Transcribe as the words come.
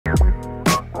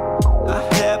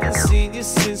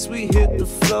since we hit the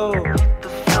floor.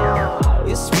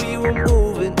 Yes, we were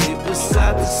moving, it was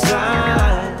side to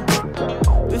side.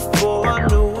 Before I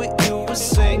knew it, you were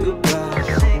saying goodbye.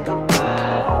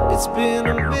 It's been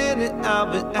a minute,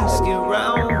 I've been asking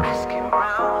around.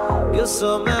 Girl,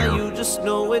 somehow you just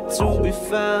know where to be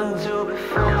found.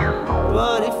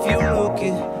 But if you're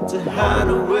looking to hide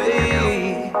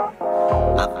away,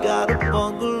 I've got a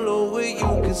bungalow where you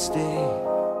can stay.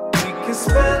 We can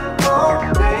spend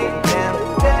all day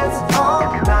and dance all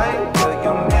night, but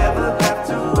you'll never have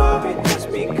to worry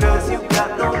just because you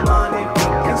got no money. We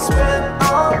can spend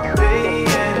all day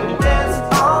and dance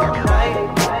all night.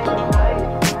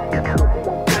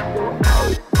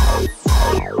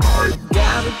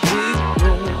 Got a big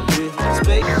room with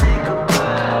space.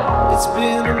 It's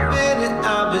been a minute,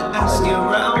 I've been asking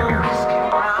around.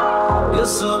 Girl,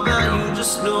 somehow you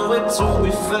just know where to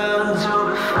be found.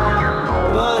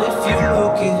 But if you're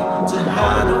looking to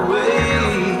hide away,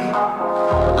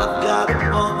 I've got a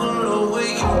bungalow where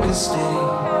you can stay.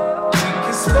 We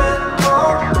can spend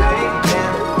all day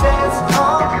and dance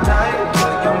all night,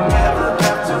 but you'll never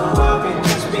have to worry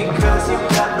just because you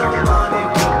got no money.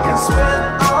 We can spend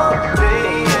all day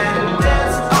and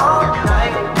dance all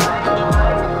night.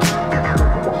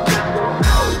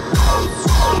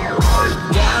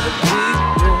 Got a big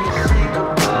room.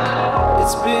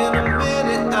 It's been a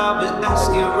minute, I've been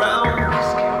asking around.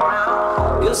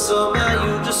 Girl, somehow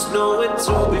you just know where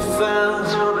to be found.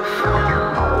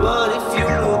 But if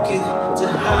you're looking to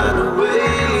hide away,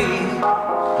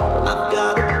 I've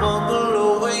got a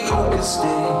bungalow where you can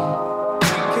stay. We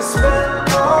can spend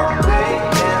all day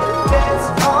and dance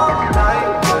all night,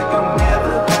 but you'll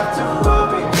never have to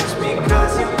worry just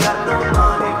because you got no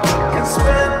money. We can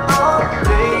spend all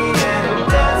day and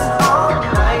dance all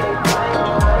night.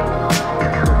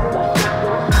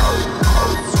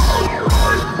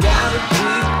 Got a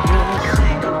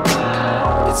big room.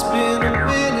 It's been a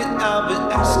minute, I've been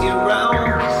asking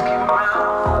around.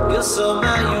 Girl,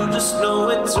 somehow you just know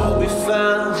where to be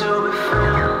found.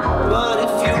 But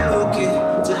if you're looking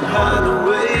to hide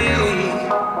away,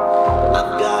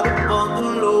 I've got a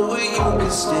bungalow where you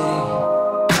can stay.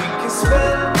 We can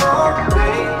spend all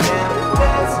day and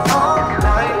dance all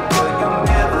night, but you'll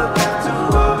never have to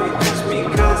worry just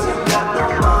because you got no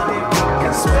money. We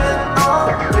can spend all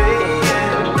day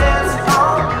and dance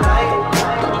all night.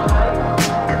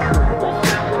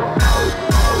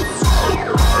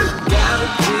 Got a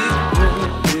big room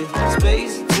with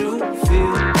space.